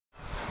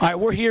All right,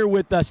 we're here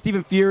with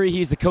Stephen Phiri.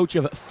 He's the coach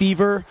of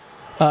Fever.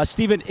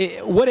 Stephen,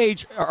 what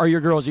age are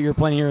your girls that you're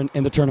playing here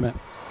in the tournament?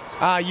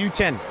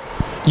 U10.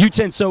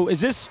 U10. So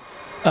is this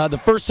the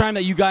first time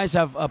that you guys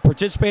have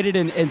participated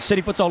in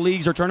city futsal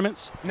leagues or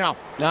tournaments? No.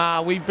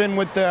 We've been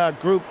with the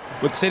group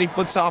with City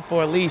Futsal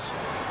for at least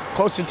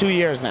close to 2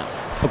 years now.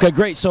 Okay,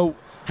 great. So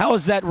how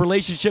has that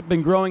relationship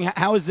been growing?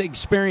 How is the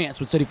experience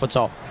with City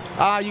Futsal?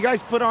 You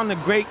guys put on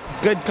a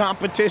good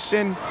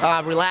competition,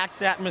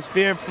 relaxed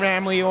atmosphere,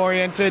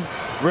 family-oriented,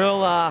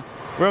 real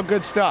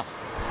good stuff.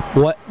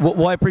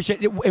 Well, I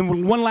appreciate it.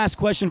 And one last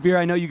question for you.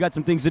 I know you got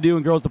some things to do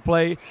and girls to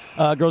play.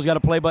 Girls got to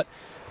play, but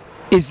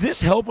is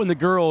this helping the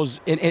girls,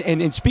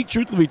 and speak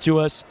truthfully to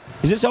us,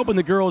 is this helping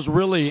the girls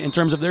really in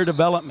terms of their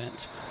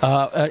development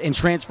and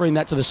transferring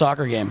that to the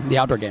soccer game, the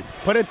outdoor game?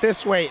 Put it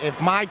this way,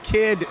 if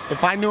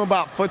I knew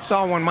about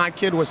futsal when my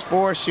kid was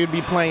 4, she'd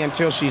be playing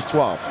until she's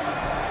 12.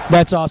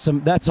 That's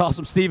awesome. That's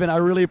awesome, Stephen. I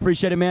really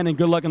appreciate it, man, and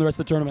good luck in the rest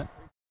of the tournament.